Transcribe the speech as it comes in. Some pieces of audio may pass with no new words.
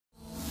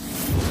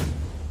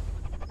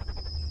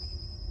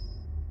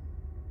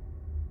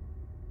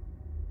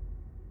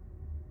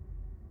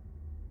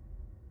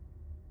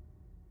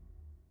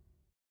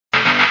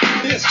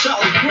is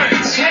Charlie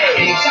Prince.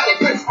 Hey, Charlie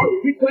Prince on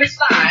the request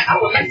line. I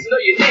would like to know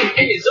your name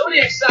and your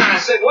zodiac sign.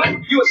 Said what?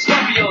 You a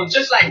Scorpio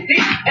just like me,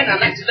 and I'd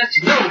like to let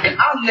you know that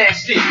I'm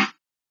nasty.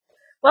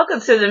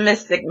 Welcome to the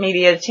Mystic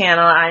Media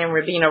channel. I am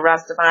Rabina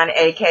Rastavan,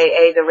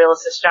 aka the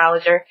Realist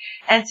Astrologer,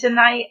 and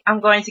tonight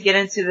I'm going to get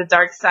into the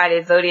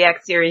Dark-sided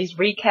Zodiac Series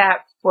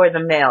Recap for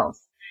the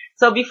males.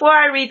 So before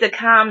I read the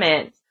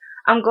comments,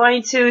 I'm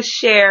going to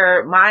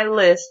share my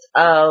list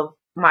of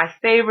my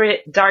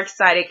favorite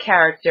dark-sided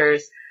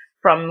characters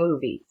from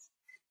movies.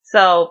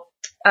 So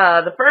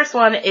the first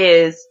one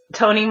is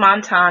Tony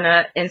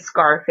Montana in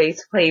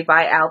Scarface, played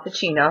by Al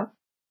Pacino.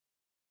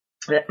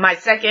 My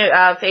second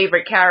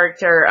favorite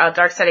character,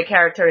 dark-sided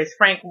character, is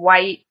Frank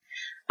White,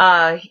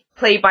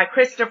 played by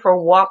Christopher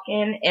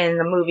Walken in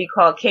the movie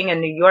called King of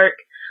New York.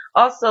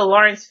 Also,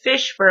 Lawrence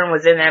Fishburne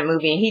was in that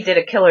movie, and he did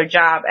a killer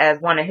job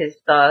as one of his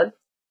thugs.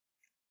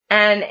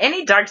 And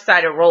any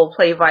dark-sided role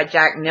played by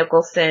Jack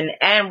Nicholson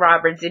and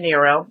Robert De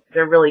Niro.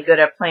 They're really good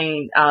at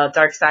playing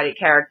dark-sided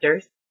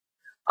characters.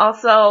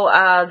 Also,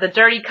 the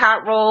dirty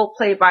cop role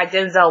played by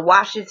Denzel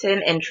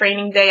Washington in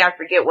Training Day. I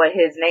forget what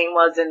his name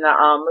was in the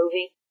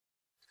movie.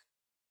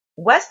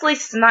 Wesley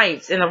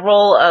Snipes in the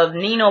role of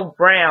Nino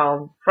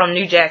Brown from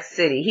New Jack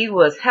City. He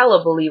was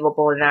hella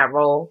believable in that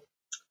role.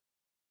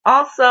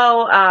 Also,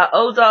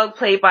 O-Dog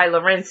played by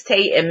Lawrence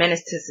Tate in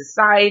Menace to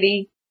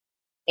Society.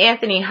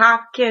 Anthony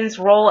Hopkins'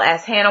 role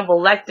as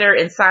Hannibal Lecter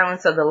in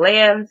Silence of the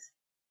Lambs.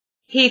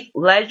 Heath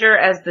Ledger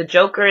as the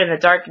Joker in The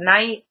Dark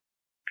Knight.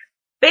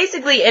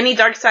 Basically, any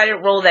dark-sided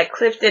role that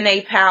Clifton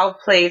A. Powell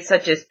played,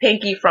 such as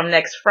Pinky from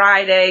Next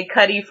Friday,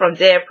 Cuddy from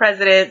Dead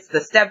Presidents, the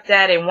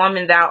stepdad in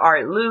Woman Thou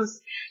Art Loose,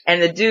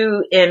 and the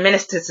dude in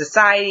Menace to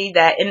Society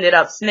that ended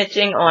up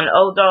snitching on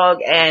O-Dog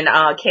and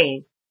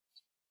Kane.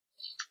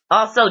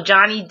 Also,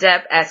 Johnny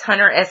Depp as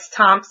Hunter S.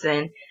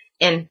 Thompson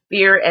in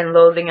Fear and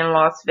Loathing in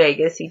Las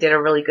Vegas. He did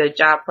a really good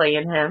job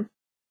playing him.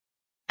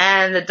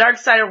 And the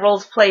dark-sided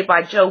roles played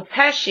by Joe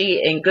Pesci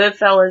in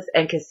Goodfellas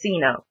and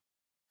Casino.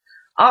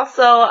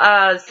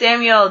 Also,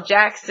 Samuel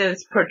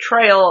Jackson's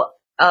portrayal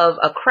of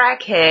a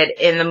crackhead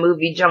in the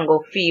movie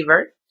Jungle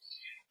Fever.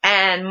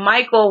 And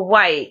Michael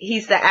White,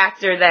 he's the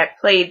actor that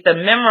played the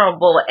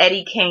memorable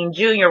Eddie Kane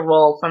Jr.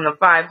 role from the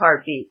Five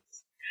Heartbeats.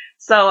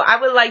 So I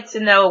would like to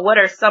know, what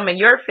are some of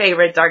your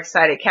favorite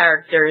dark-sided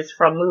characters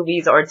from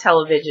movies or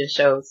television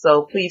shows?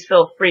 So please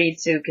feel free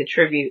to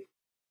contribute.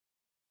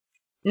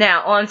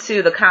 Now on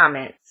to the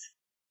comments.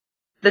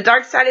 The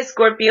dark-sided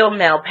Scorpio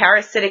male,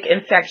 parasitic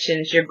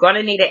infections, you're going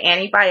to need an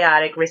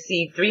antibiotic,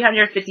 received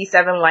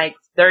 357 likes,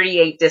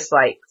 38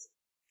 dislikes.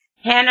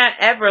 Hannah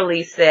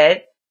Everly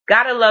said,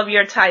 gotta love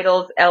your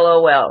titles,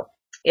 LOL.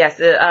 Yes,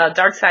 the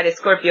dark-sided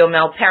Scorpio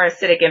male,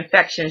 parasitic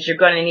infections, you're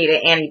going to need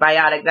an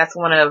antibiotic. That's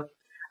one of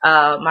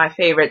my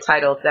favorite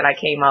titles that I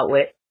came up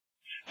with.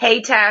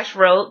 Hey Tash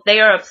wrote,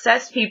 they are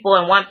obsessed people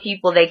and want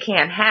people they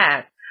can't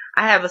have.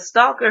 I have a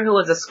stalker who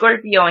is a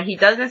Scorpio and he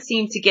doesn't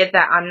seem to get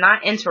that I'm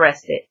not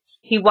interested.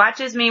 He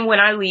watches me when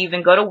I leave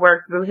and go to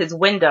work through his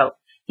window.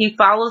 He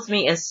follows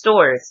me in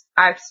stores.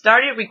 I've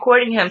started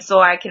recording him so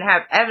I can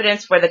have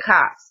evidence for the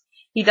cops.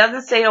 He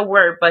doesn't say a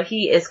word, but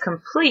he is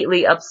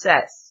completely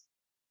obsessed.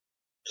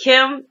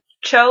 Kim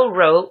Cho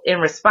wrote in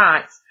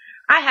response,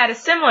 I had a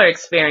similar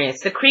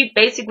experience. The creep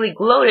basically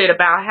gloated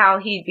about how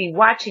he'd be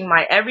watching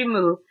my every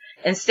move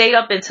and stayed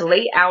up until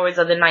late hours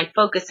of the night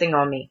focusing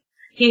on me.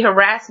 He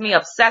harassed me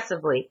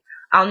obsessively.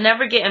 I'll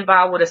never get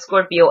involved with a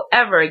Scorpio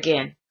ever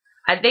again.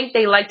 I think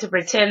they like to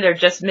pretend they're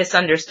just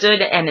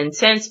misunderstood and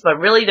intense, but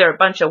really they're a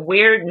bunch of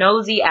weird,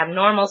 nosy,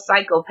 abnormal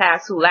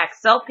psychopaths who lack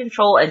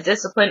self-control and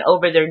discipline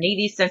over their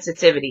needy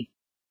sensitivity.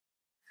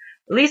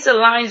 Lisa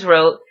Lines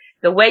wrote,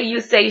 the way you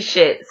say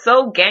shit,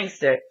 so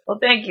gangster. Well,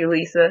 thank you,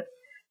 Lisa.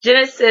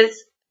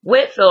 Genesis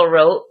Whitfield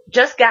wrote,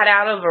 just got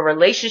out of a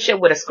relationship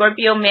with a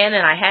Scorpio man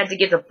and I had to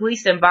get the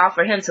police involved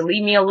for him to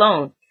leave me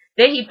alone.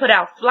 Then he put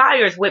out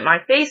flyers with my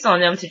face on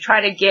them to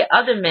try to get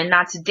other men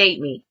not to date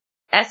me.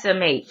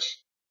 SMH.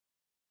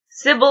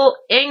 Sybil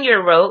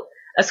Inger wrote,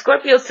 a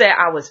Scorpio said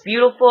I was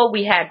beautiful,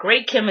 we had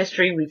great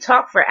chemistry, we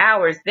talked for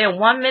hours, then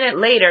 1 minute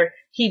later,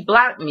 he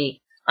blocked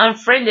me,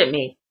 unfriended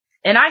me.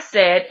 And I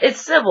said,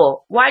 it's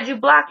Sybil, why'd you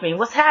block me,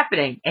 what's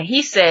happening? And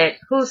he said,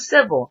 who's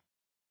Sybil?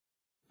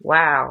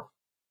 Wow.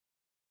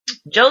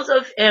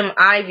 Joseph M.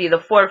 Ivy, the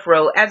fourth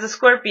wrote, as a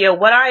Scorpio,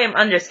 what I am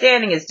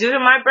understanding is due to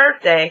my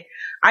birthday,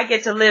 I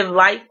get to live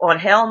life on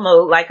hell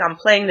mode like I'm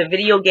playing the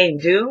video game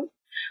Doom.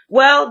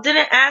 Well,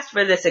 didn't ask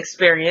for this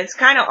experience.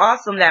 Kind of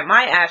awesome that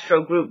my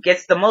astro group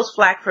gets the most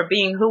flack for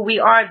being who we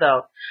are,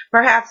 though.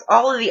 Perhaps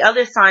all of the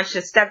other signs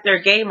should step their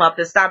game up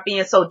and stop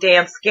being so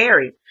damn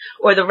scary.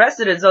 Or the rest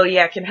of the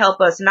zodiac can help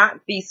us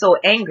not be so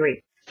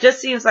angry. Just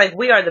seems like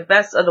we are the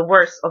best of the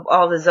worst of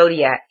all the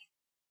zodiac.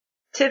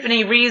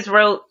 Tiffany Reeves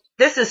wrote,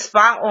 this is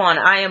spot on.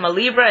 I am a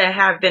Libra and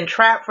have been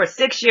trapped for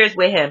 6 years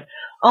with him.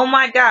 Oh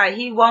my God,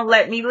 he won't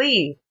let me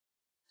leave.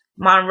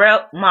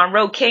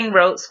 Monroe King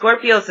wrote,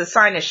 Scorpio's a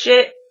sign of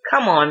shit.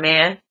 Come on,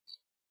 man.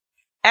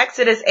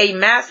 Exodus A.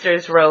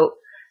 Masters wrote,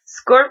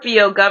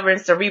 Scorpio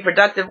governs the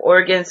reproductive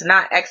organs,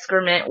 not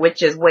excrement,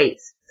 which is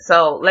waste.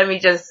 So let me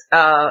just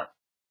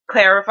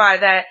clarify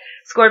that.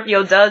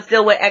 Scorpio does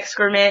deal with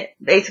excrement,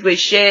 basically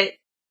shit,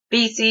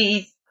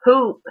 feces,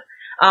 poop.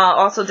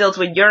 Also deals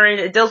with urine.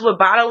 It deals with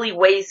bodily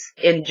waste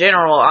in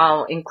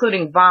general,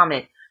 including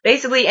vomit.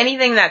 Basically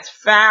anything that's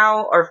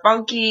foul or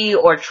funky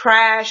or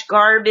trash,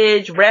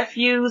 garbage,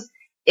 refuse,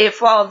 it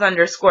falls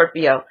under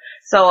Scorpio.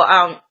 So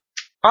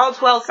all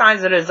 12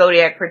 signs of the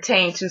zodiac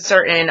pertain to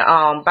certain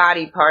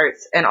body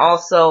parts and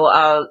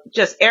also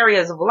just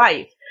areas of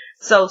life.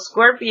 So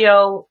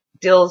Scorpio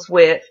deals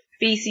with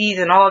feces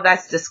and all of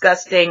that's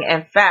disgusting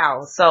and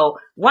foul. So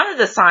one of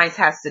the signs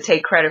has to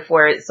take credit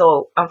for it.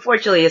 So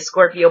unfortunately it's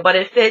Scorpio, but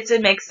it fits,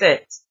 it makes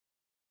sense.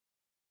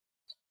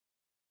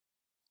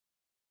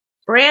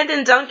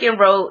 Brandon Duncan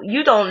wrote,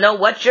 "You don't know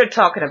what you're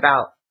talking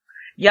about."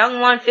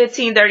 Young One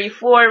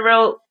 1534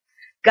 wrote,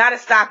 "Gotta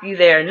stop you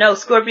there. No,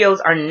 Scorpios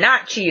are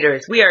not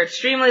cheaters. We are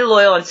extremely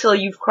loyal until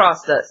you've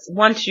crossed us.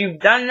 Once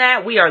you've done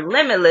that, we are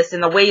limitless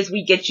in the ways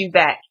we get you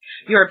back.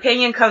 Your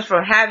opinion comes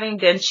from having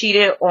been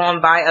cheated on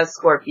by a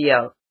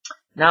Scorpio."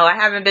 No, I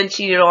haven't been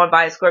cheated on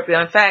by a Scorpio.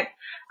 In fact,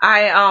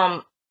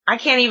 I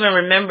can't even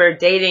remember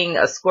dating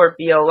a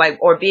Scorpio,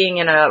 or being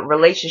in a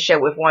relationship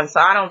with one. So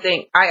I don't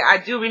think, I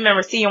do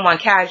remember seeing one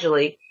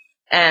casually,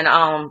 and,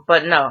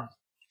 but no.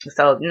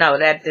 So no,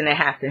 that didn't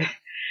happen.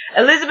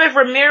 Elizabeth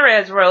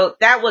Ramirez wrote,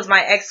 "That was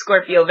my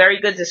ex-Scorpio. Very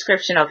good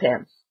description of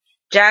him."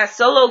 Jazz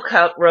Solo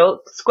Cup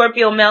wrote,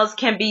 "Scorpio males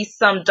can be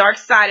some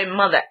dark-sided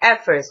mother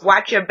effers.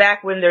 Watch your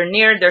back when they're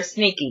near, they're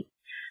sneaky."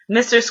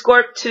 Mr.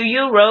 Scorp to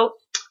you wrote,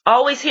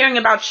 "Always hearing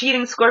about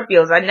cheating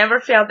Scorpios. I never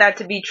found that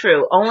to be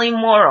true. Only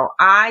moral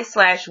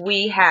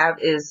we have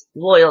is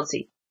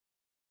loyalty."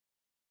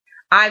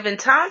 Ivan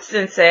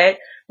Thompson said,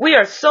 "We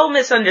are so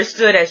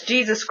misunderstood as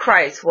Jesus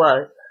Christ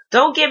was.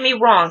 Don't get me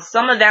wrong,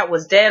 some of that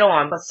was dead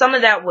on, but some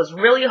of that was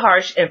really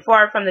harsh and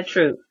far from the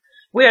truth.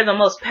 We are the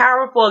most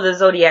powerful of the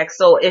zodiac,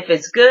 so if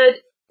it's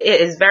good,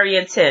 it is very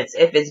intense.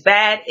 If it's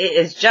bad, it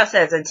is just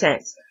as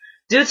intense.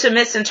 Due to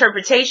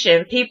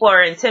misinterpretation, people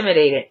are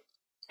intimidated.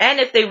 And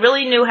if they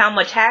really knew how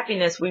much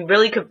happiness we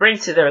really could bring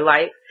to their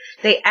life,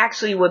 they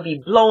actually would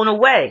be blown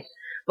away.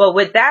 But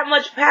with that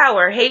much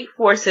power, hate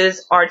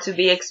forces are to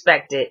be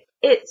expected.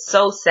 It's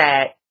so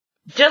sad.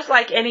 Just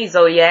like any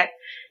zodiac,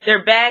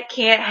 their bad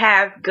can't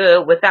have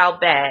good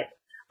without bad.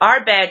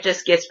 Our bad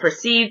just gets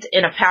perceived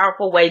in a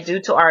powerful way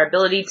due to our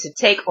ability to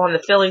take on the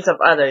feelings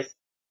of others.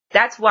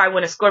 That's why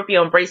when a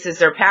Scorpio embraces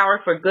their power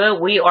for good,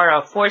 we are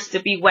a force to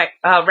be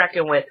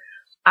reckoned with."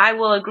 I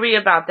will agree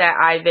about that,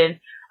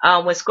 Ivan.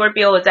 When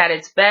Scorpio is at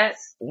its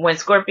best, when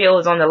Scorpio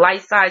is on the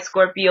light side,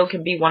 Scorpio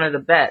can be one of the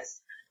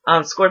best.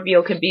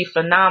 Scorpio can be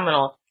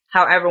phenomenal.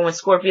 However, when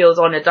Scorpio is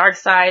on the dark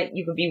side,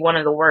 you can be one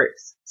of the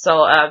worst.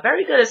 So,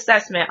 very good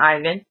assessment,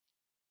 Ivan.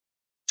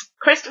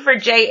 Christopher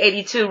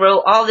J82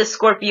 wrote, "All this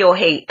Scorpio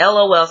hate.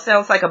 LOL.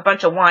 Sounds like a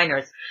bunch of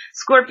whiners.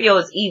 Scorpio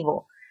is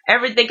evil.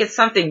 Ever think it's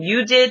something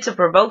you did to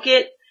provoke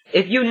it?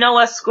 If you know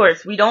us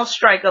Scorps, we don't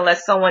strike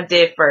unless someone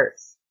did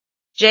first."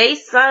 Jay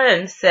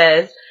Sun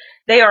says,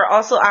 "They are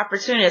also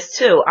opportunists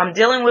too. I'm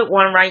dealing with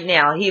one right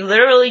now. He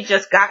literally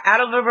just got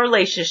out of a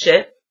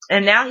relationship,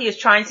 and now he is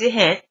trying to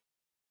hint,"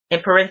 in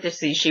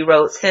parentheses she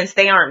wrote, "since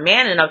they aren't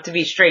man enough to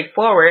be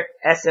straightforward,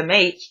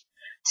 SMH,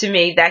 to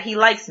me, that he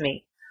likes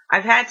me.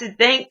 I've had to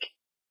think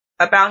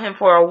about him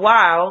for a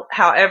while.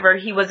 However,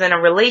 he was in a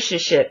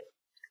relationship.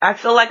 I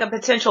feel like a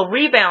potential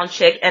rebound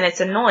chick, and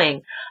it's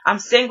annoying. I'm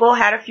single,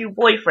 had a few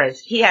boyfriends.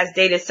 He has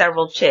dated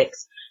several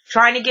chicks.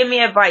 Trying to give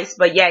me advice,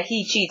 but yet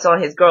he cheats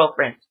on his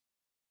girlfriend."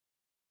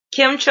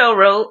 Kim Cho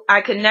wrote,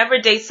 "I could never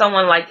date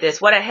someone like this.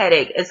 What a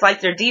headache. It's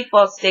like their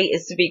default state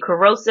is to be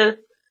corrosive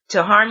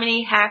to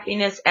harmony,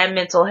 happiness, and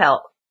mental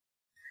health."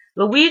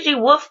 Luigi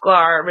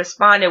Wolfgar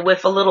responded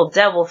with a little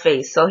devil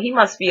face, so he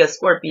must be a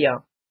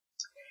Scorpio.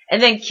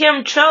 And then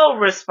Kim Cho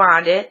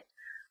responded.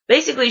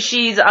 Basically,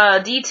 she's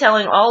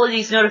detailing all of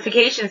these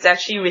notifications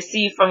that she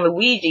received from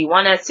Luigi.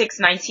 One at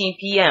 6:19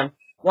 p.m.,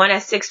 one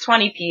at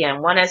 6:20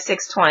 p.m., one at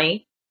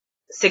 6:20,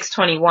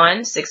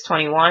 6:21,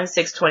 6:21,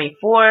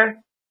 6:24.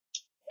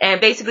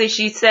 And basically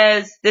she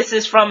says, "This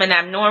is from an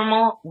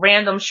abnormal,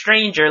 random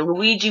stranger,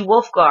 Luigi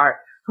Wolfgar,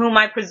 whom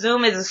I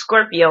presume is a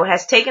Scorpio,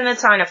 has taken the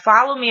time to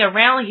follow me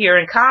around here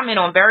and comment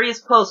on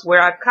various posts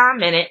where I've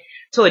commented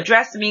to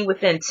address me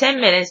within 10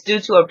 minutes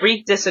due to a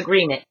brief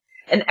disagreement.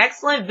 An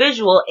excellent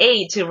visual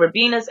aid to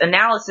Rabina's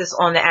analysis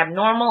on the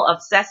abnormal,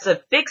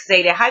 obsessive,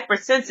 fixated,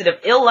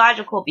 hypersensitive,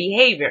 illogical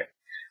behavior.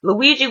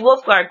 Luigi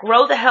Wolfgar,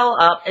 grow the hell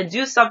up and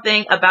do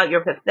something about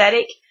your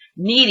pathetic,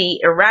 needy,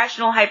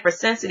 irrational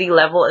hypersensitivity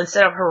level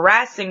instead of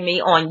harassing me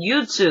on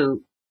YouTube."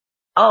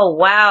 Oh,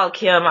 wow,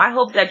 Kim. I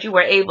hope that you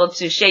were able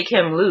to shake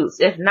him loose.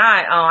 If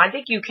not, I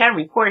think you can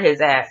report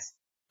his ass.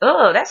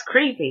 Oh, that's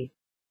creepy.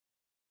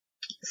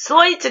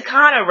 Soy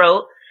Takana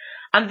wrote,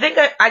 I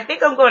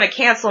think I'm going to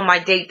cancel my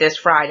date this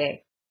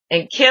Friday."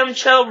 And Kim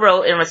Cho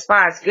wrote in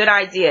response, "Good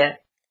idea."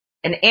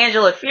 And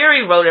Angela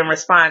Fury wrote in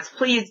response,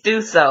 "Please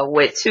do so,"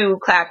 with 2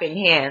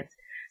 clapping hands.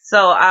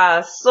 So,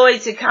 Soy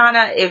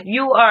Takana, if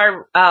you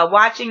are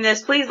watching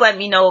this, please let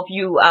me know if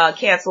you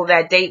canceled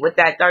that date with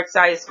that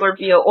Dark-sided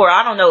Scorpio, or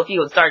I don't know if he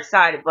was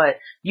dark-sided, but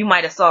you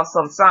might have saw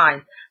some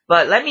sign.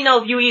 But let me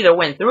know if you either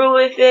went through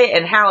with it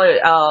and how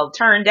it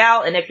turned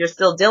out, and if you're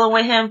still dealing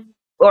with him,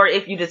 or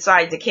if you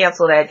decided to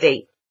cancel that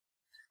date.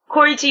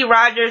 Corey T.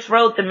 Rogers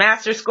wrote, "The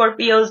Master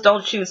Scorpios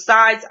don't choose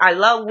sides. I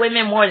love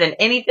women more than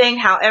anything.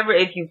 However,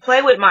 if you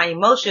play with my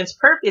emotions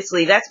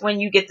purposely, that's when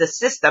you get the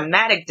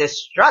systematic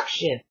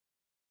destruction."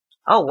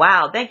 Oh,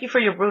 wow. Thank you for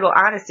your brutal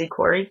honesty,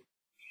 Corey.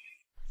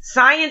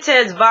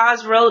 Scientez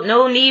Vaz wrote,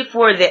 "No need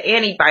for the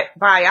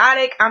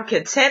antibiotic. I'm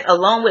content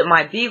alone with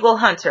my beagle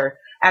Hunter.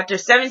 After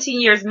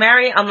 17 years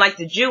married, I'm like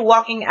the Jew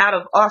walking out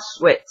of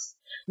Auschwitz.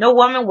 No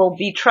woman will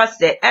be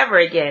trusted ever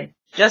again.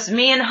 Just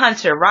me and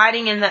Hunter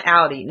riding in the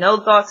Audi. No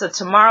thoughts of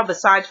tomorrow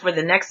besides for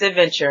the next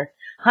adventure.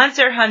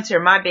 Hunter,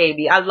 Hunter, my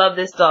baby. I love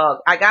this dog.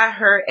 I got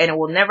hurt and it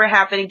will never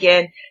happen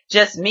again.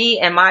 Just me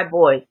and my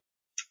boy."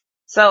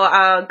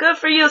 So, good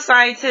for you,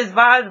 Scientist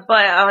Vaz,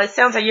 but it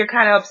sounds like you're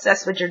kind of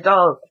obsessed with your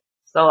dog.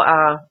 So,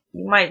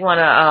 you might want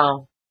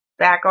to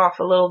back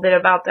off a little bit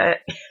about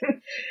that.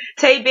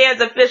 Tay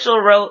Band's official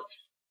wrote,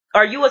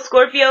 "Are you a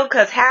Scorpio?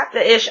 Because half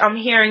the ish I'm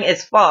hearing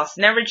is false.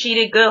 Never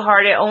cheated,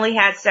 good-hearted, only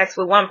had sex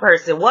with one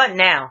person. What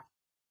now?"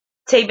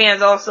 Tay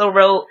Bands also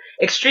wrote,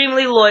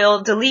 "Extremely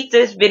loyal, delete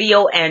this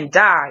video and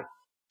die."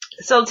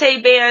 So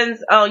Tay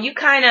Bands, you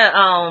kind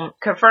of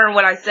confirmed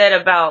what I said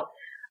about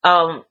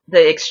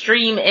the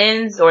extreme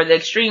ends or the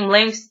extreme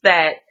lengths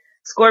that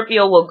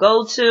Scorpio will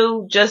go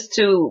to just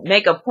to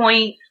make a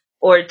point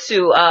or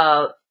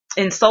to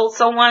insult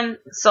someone.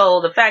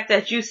 So the fact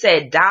that you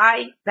said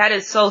die, that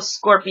is so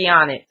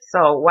Scorpionic.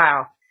 So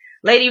wow.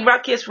 Lady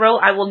Ruckus wrote,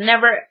 "I will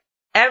never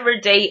ever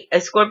date a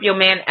Scorpio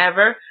man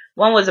ever.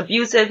 One was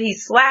abusive. He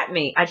slapped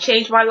me. I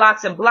changed my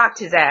locks and blocked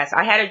his ass.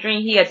 I had a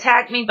dream he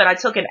attacked me, but I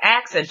took an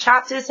axe and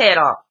chopped his head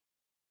off."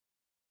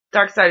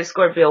 Dark-sided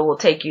Scorpio will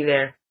take you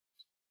there.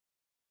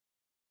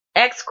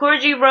 X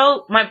Corgi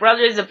wrote, "My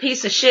brother is a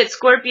piece of shit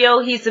Scorpio.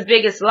 He's the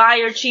biggest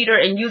liar, cheater,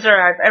 and user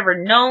I've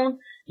ever known.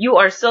 You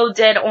are so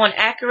dead on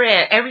accurate,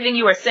 and everything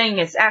you are saying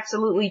is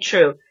absolutely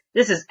true.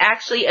 This is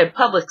actually a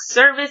public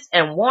service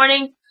and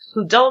warning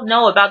who don't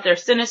know about their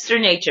sinister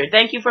nature.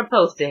 Thank you for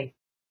posting."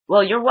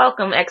 Well, you're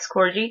welcome, X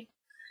Corgi.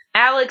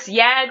 Alex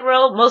Yag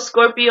wrote, "Most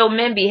Scorpio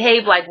men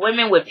behave like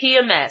women with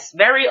PMS.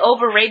 Very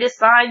overrated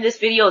sign. This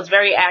video is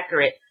very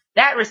accurate."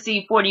 That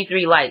received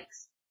 43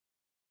 likes.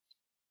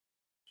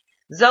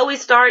 Zoe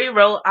Starry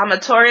wrote, "I'm a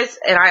Taurus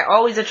and I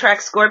always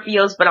attract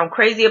Scorpios, but I'm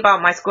crazy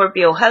about my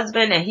Scorpio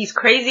husband and he's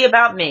crazy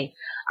about me.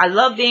 I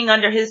love being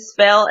under his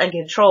spell and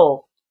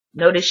control."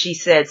 Notice she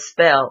said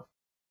spell.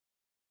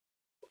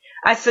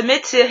 "I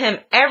submit to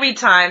him every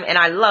time and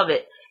I love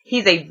it.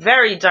 He's a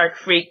very dark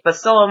freak, but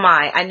so am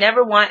I. I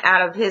never want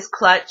out of his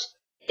clutch.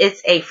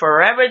 It's a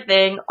forever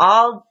thing.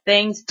 All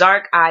things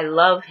dark, I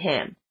love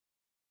him."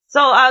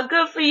 So,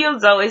 good for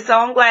you, Zoe. So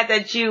I'm glad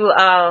that you,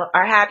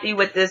 are happy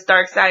with this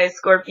dark-sided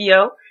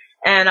Scorpio.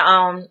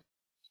 And,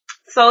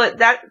 so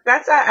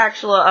that's an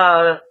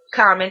actual,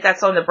 comment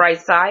that's on the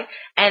bright side.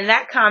 And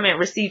that comment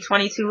received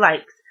 22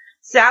 likes.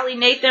 Sally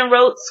Nathan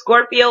wrote,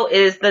 "Scorpio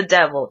is the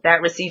devil."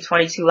 That received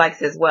 22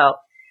 likes as well.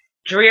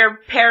 Dreer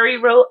Perry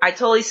wrote, "I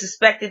totally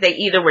suspected they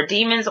either were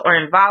demons or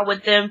involved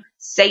with them,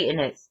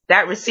 Satanists."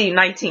 That received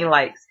 19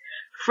 likes.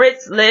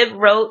 Fritz Liv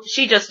wrote,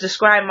 "She just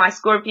described my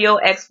Scorpio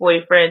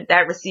ex-boyfriend."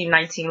 That received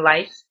 19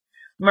 likes.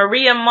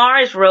 Maria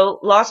Mars wrote,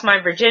 "Lost my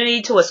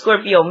virginity to a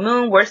Scorpio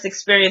moon. Worst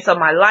experience of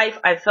my life.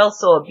 I felt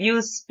so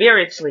abused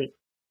spiritually."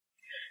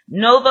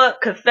 Nova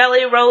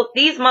Caffelli wrote,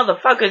 "These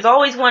motherfuckers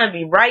always want to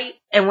be right,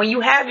 and when you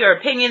have your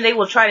opinion, they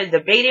will try to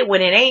debate it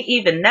when it ain't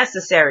even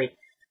necessary.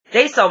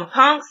 They some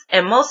punks,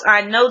 and most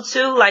I know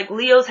too, like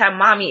Leos, have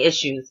mommy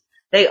issues.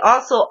 They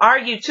also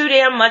argue too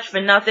damn much for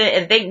nothing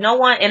and think no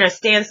one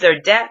understands their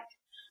depth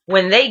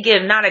when they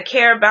give not a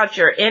care about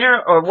your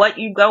inner or what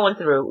you going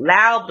through.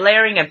 Loud,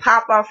 blaring, and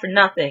pop off for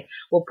nothing.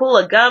 Will pull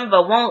a gun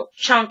but won't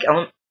chunk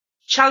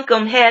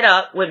 'em head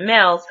up with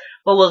males,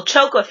 but will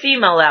choke a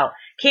female out.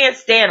 Can't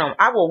stand 'em.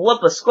 I will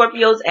whoop a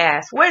Scorpio's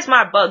ass. Where's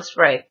my bug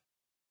spray?"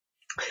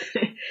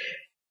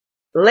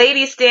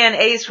 Lady Stan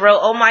Ace wrote,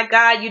 "Oh my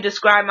God, you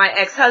described my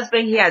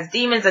ex-husband. He has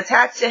demons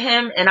attached to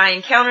him, and I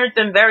encountered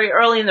them very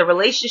early in the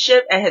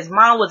relationship, and his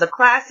mom was a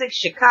classic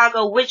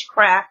Chicago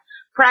witchcraft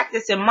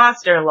practicing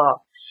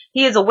monster-in-law.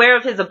 He is aware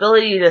of his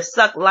ability to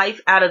suck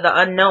life out of the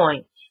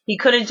unknowing. He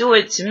couldn't do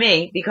it to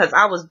me because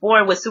I was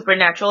born with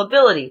supernatural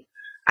ability.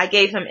 I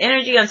gave him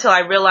energy until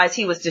I realized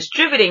he was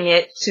distributing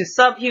it to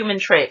subhuman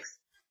tricks.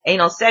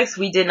 Anal sex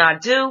we did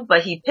not do,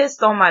 but he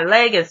pissed on my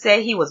leg and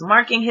said he was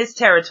marking his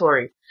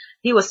territory.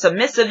 He was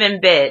submissive in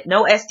bed,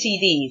 no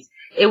STDs.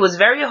 It was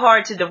very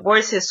hard to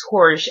divorce his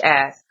whorish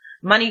ass.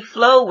 Money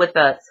flowed with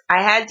us.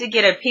 I had to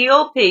get a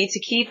POP to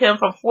keep him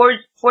from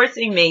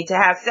forcing me to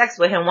have sex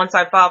with him once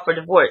I filed for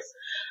divorce.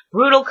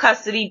 Brutal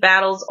custody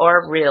battles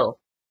are real."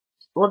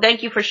 Well,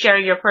 thank you for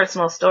sharing your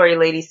personal story,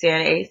 Lady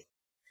Stan Ace.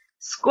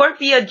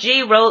 Scorpio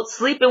G wrote,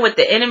 sleeping with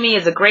the enemy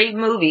is a great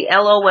movie,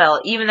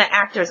 LOL. Even the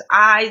actor's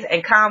eyes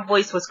and calm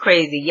voice was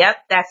crazy. Yep,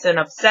 that's an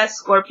obsessed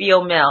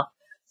Scorpio male.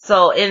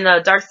 So in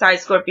the Dark-sided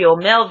Scorpio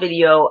male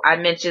video, I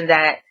mentioned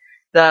that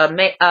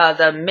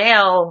the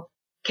male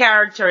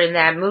character in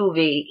that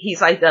movie, he's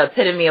like the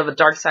epitome of a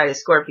dark-sided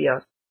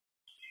Scorpio.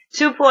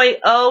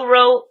 2.0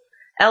 wrote,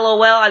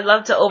 LOL, I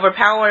love to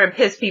overpower and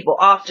piss people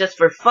off just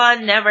for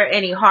fun. Never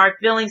any hard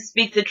feelings.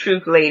 Speak the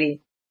truth,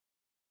 lady.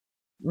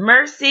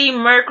 Mercy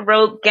Merc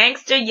wrote,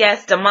 gangster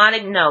yes,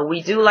 demonic no.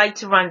 We do like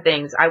to run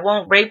things. I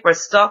won't rape or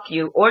stalk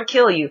you or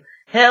kill you.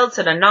 Hell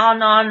to the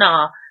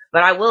nah.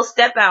 But I will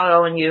step out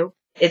on you.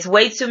 It's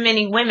way too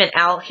many women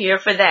out here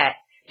for that.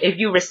 If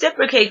you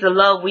reciprocate the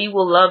love, we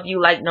will love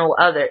you like no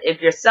other.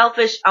 If you're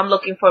selfish, I'm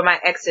looking for my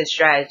exit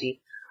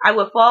strategy. I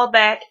would fall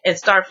back and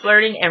start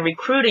flirting and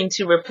recruiting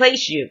to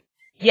replace you.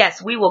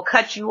 Yes, we will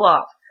cut you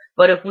off.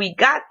 But if we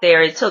got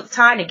there, it took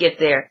time to get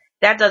there.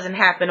 That doesn't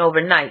happen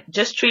overnight.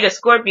 Just treat a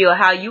Scorpio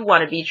how you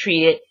want to be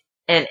treated,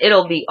 and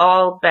it'll be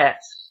all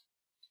best.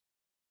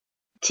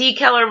 T.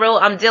 Keller wrote,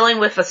 I'm dealing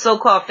with a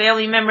so-called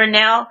family member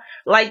now,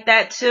 like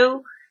that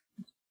too,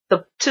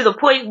 to the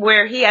point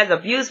where he has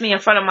abused me in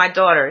front of my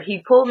daughter.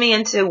 He pulled me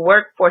into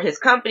work for his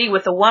company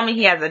with a woman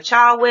he has a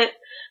child with.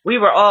 We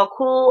were all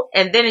cool,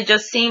 and then it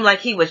just seemed like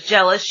he was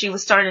jealous. She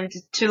was starting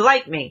to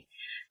like me.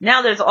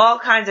 Now there's all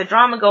kinds of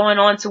drama going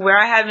on to where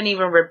I haven't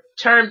even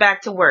returned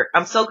back to work.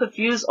 I'm so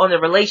confused on the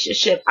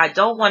relationship. I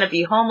don't want to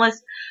be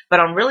homeless, but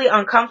I'm really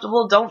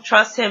uncomfortable. Don't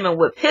trust him and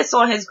would piss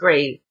on his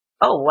grave.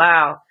 Oh,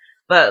 wow.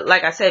 But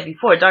like I said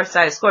before,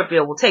 Dark-sided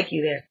Scorpio will take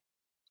you there.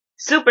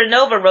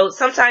 Supernova wrote,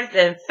 sometimes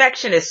the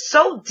infection is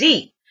so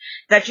deep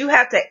that you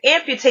have to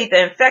amputate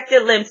the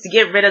infected limbs to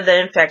get rid of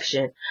the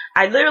infection.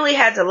 I literally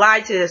had to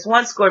lie to this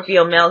one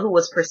Scorpio male who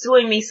was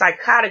pursuing me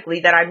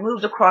psychotically that I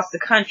moved across the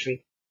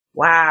country.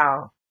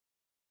 Wow.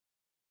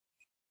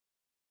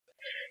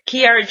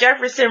 Kiara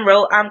Jefferson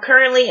wrote, I'm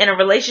currently in a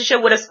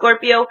relationship with a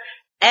Scorpio.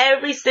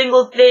 Every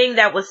single thing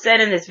that was said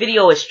in this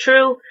video is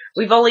true.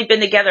 We've only been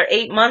together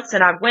 8 months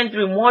and I've went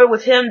through more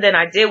with him than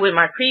I did with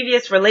my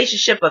previous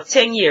relationship of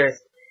 10 years.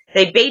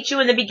 They bait you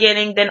in the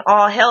beginning, then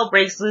all hell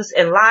breaks loose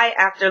and lie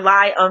after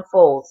lie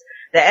unfolds.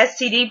 The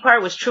STD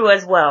part was true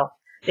as well.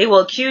 They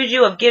will accuse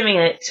you of giving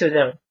it to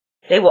them.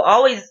 They will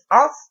always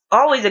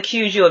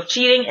accuse you of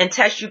cheating and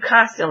test you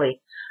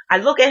constantly. I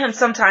look at him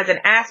sometimes and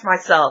ask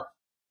myself,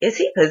 is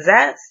he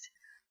possessed?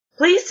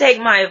 Please take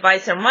my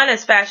advice and run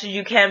as fast as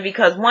you can,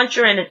 because once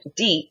you're in it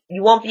deep,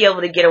 you won't be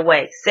able to get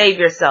away. Save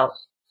yourself.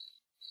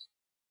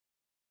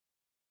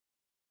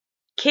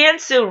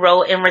 Kansu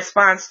wrote in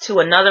response to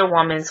another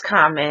woman's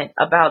comment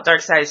about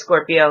Dark-sided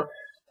Scorpio.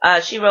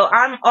 She wrote,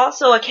 I'm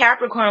also a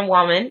Capricorn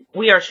woman.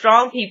 We are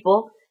strong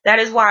people. That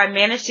is why I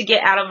managed to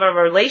get out of a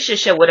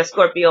relationship with a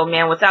Scorpio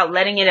man without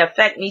letting it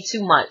affect me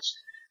too much.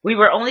 We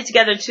were only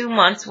together 2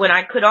 months when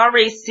I could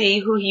already see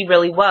who he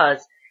really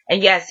was.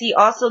 And yes, he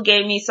also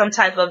gave me some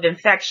type of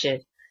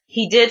infection.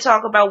 He did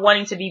talk about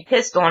wanting to be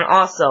pissed on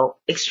also.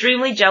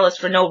 Extremely jealous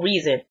for no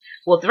reason.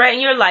 Will threaten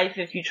your life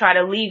if you try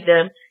to leave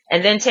them,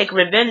 and then take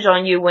revenge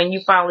on you when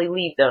you finally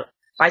leave them.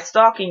 By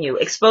stalking you,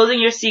 exposing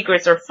your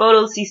secrets or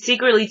photos he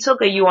secretly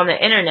took of you on the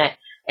internet,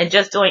 and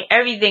just doing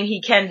everything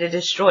he can to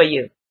destroy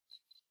you.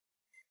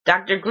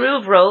 Dr.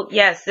 Groove wrote,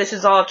 yes, this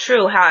is all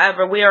true.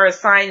 However, we are a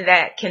sign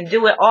that can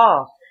do it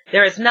all.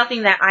 There is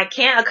nothing that I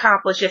can't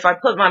accomplish if I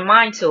put my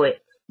mind to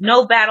it.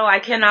 No battle I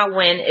cannot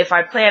win if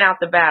I plan out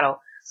the battle.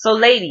 So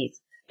ladies,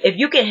 if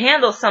you can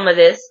handle some of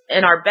this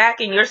and are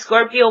backing your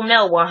Scorpio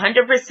male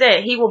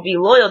 100%, he will be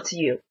loyal to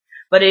you.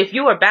 But if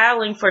you are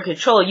battling for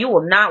control, you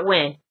will not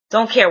win.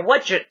 Don't care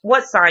what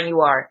sign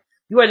you are.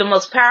 We are the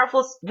most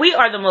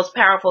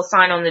powerful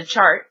sign on the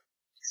chart.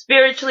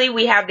 Spiritually,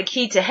 we have the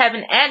key to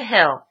heaven and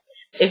hell.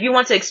 If you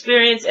want to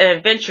experience an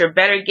adventure,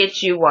 better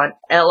get you one.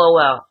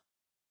 LOL.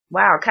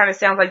 Wow, kind of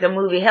sounds like the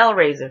movie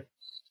Hellraiser.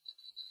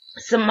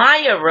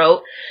 Samaya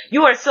wrote,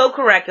 you are so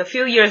correct. A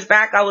few years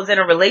back, I was in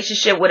a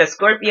relationship with a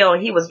Scorpio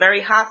and he was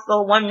very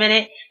hostile 1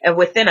 minute, and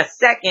within a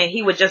second,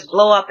 he would just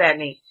blow up at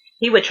me.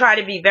 He would try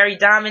to be very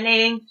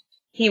dominating.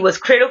 He was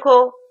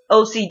critical,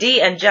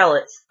 OCD, and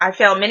jealous. I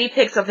found many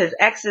pics of his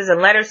exes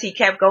and letters he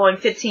kept going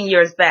 15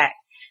 years back.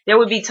 There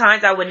would be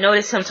times I would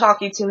notice him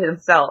talking to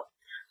himself.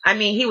 I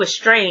mean, he was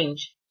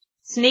strange,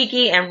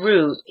 sneaky, and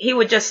rude. He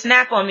would just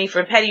snap on me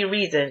for petty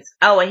reasons.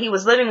 Oh, and he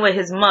was living with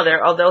his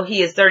mother, although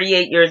he is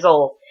 38 years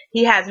old.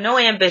 He has no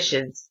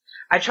ambitions.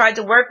 I tried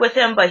to work with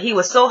him, but he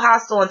was so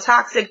hostile and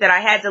toxic that I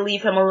had to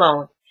leave him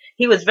alone.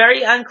 He was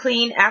very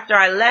unclean. After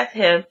I left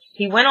him,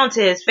 he went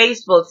onto his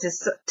Facebook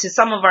to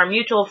some of our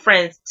mutual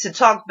friends to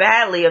talk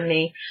badly of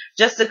me,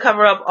 just to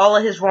cover up all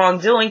of his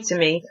wrongdoing to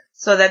me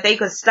so that they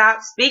could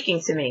stop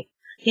speaking to me.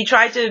 He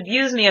tried to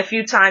abuse me a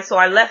few times, so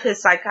I left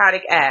his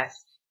psychotic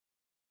ass.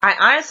 I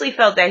honestly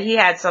felt that he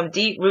had some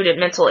deep-rooted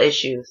mental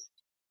issues.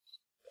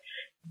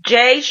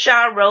 Jay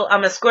Shaw wrote,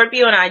 I'm a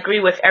Scorpio and I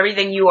agree with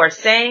everything you are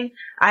saying.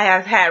 I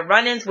have had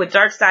run-ins with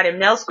dark-sided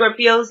male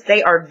Scorpios.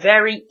 They are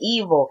very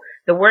evil.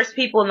 The worst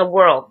people in the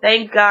world.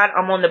 Thank God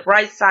I'm on the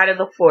bright side of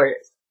the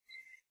forest.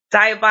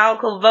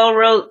 Diabolical Vo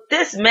wrote,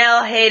 this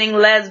male-hating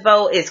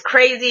lesbo is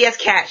crazy as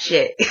cat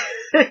shit.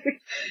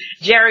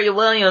 Jerry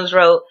Williams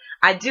wrote,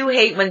 I do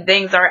hate when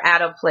things are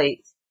out of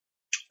place.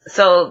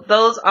 So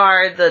those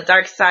are the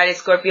Dark-sided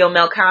Scorpio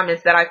male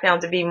comments that I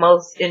found to be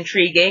most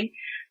intriguing.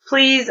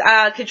 Please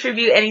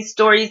contribute any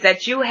stories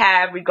that you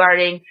have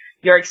regarding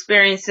your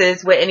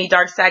experiences with any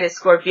Dark-sided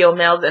Scorpio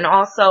males. And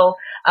also,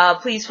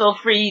 please feel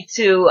free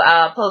to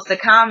post a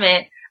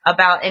comment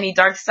about any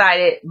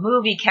Dark-sided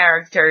movie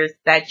characters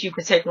that you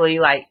particularly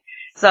like.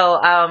 So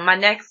my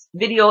next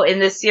video in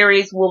this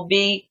series will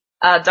be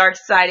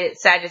Dark-sided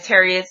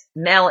Sagittarius,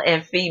 male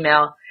and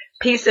female.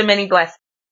 Peace and many blessings.